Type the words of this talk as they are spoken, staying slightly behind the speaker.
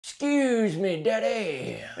Excuse me,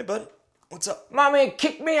 Daddy. Hey, bud. What's up? Mommy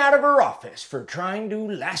kicked me out of her office for trying to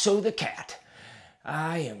lasso the cat.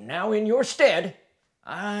 I am now in your stead,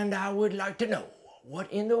 and I would like to know,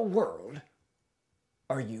 what in the world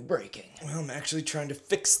are you breaking? Well, I'm actually trying to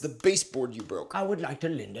fix the baseboard you broke. I would like to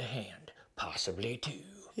lend a hand, possibly two.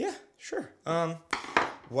 Yeah, sure.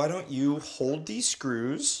 Why don't you hold these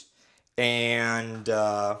screws, and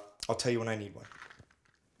I'll tell you when I need one.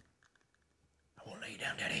 I won't lay you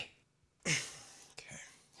down, Daddy. Okay.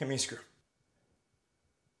 Hit me a screw.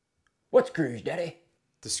 What screws, Daddy?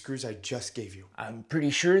 The screws I just gave you. I'm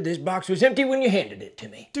pretty sure this box was empty when you handed it to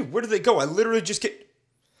me. Dude, where did they go? I literally just get...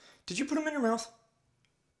 Did you put them in your mouth?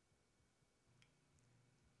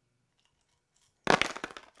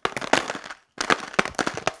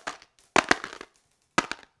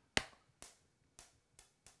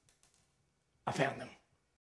 I found them.